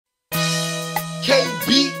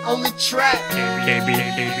KB on the track.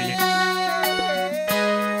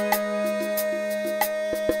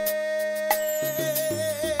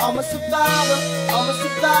 I'm a survivor, I'm a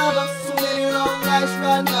survivor. So many long nights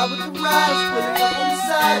riding out with the riders, pulling up on the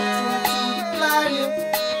side, to decline you.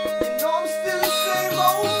 You know I'm still the same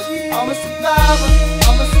OG. I'm a survivor,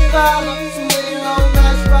 I'm a survivor. So many long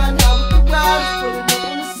nights riding out with the riders, pulling up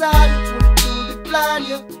on the side, to decline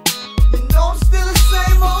you. You know I'm still the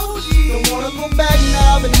same OG. Don't wanna go back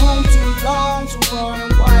now, been home too long, so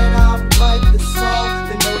running white out, write the song.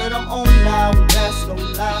 They know that I'm on now, and that's no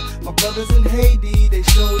lie. My brothers in Haiti, they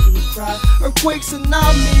showed you cry. Earthquakes,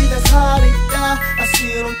 tsunami, that's how they die. I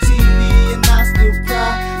see it on TV and I still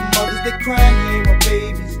cry. Mothers, they crying, my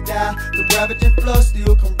babies die. The ravaging flood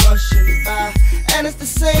still come rushing by. And it's the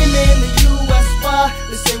same in the US. Why?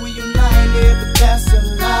 They say we united, but that's a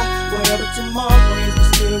lie. Whatever tomorrow brings, we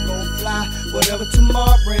still gon' fly. Whatever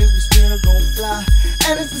tomorrow brings, we still gon' fly.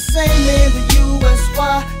 And it's the same in the US.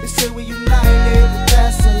 Why? They say we united, but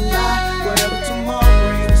that's a lie. Whatever tomorrow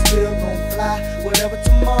brings, we still gon' fly. Whatever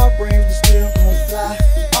tomorrow brings, we still gon' fly.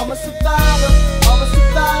 I'm a survivor, I'm a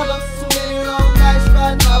survivor. So many long nights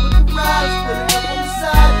riding out with the riders, pulling up on the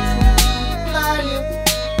side, flying you.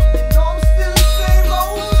 You know I'm still the same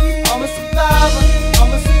OG. I'm a survivor,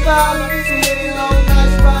 I'm a survivor. So many long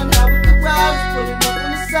nights riding out with the riders, pulling up on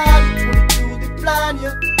the side, 22, they blind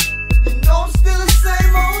you. You know I'm still the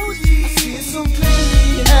same OG. I see it so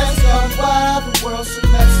clearly and ask God why the world's so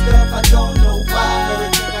messed up. I don't know why.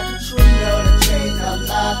 Hurricane like Katrina that changed our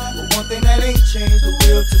lives, but one thing that ain't changed, the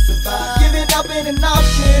will to survive. Giving up ain't an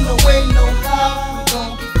option, no way, no how. We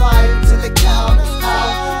gon' be fighting till they count us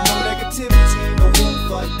out. No negativity, no room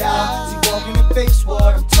for doubt. See, walking and face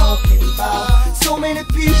what I'm talking about. So many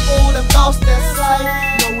people have lost their sight.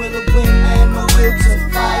 No will to win and no will to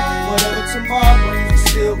fight. Whatever tomorrow brings, we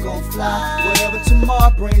still gon' fly. Whatever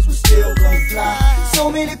tomorrow brings, we still gon' fly. So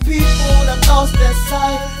many people have lost their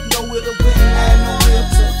sight. No will to win and no will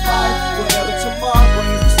to fight. Whatever tomorrow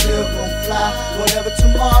brings, we still gon' fly. Whatever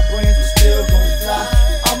tomorrow brings, we still gon' fly.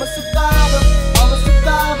 I'm a survivor, I'm a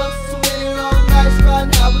survivor. So many long nights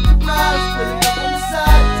riding out with the riders, pulling up on the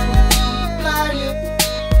side, flying you.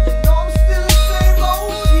 You know I'm still the same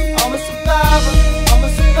OG. I'm a survivor, I'm a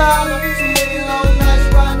survivor. So many long nights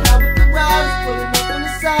riding out with the riders, pulling up on the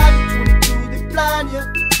side, 22, they blind you.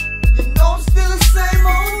 You know I'm still the same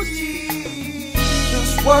OG.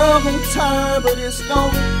 This world gon' turn, but it's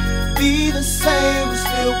gon' be the same. We're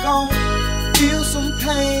still gon' feel some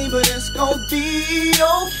pain, but it's gon' be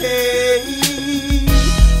okay.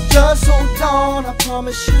 Just hold on, I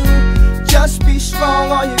promise you. Just be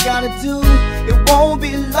strong, all you gotta do. It won't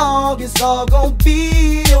be long, it's all gon'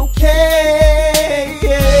 be okay.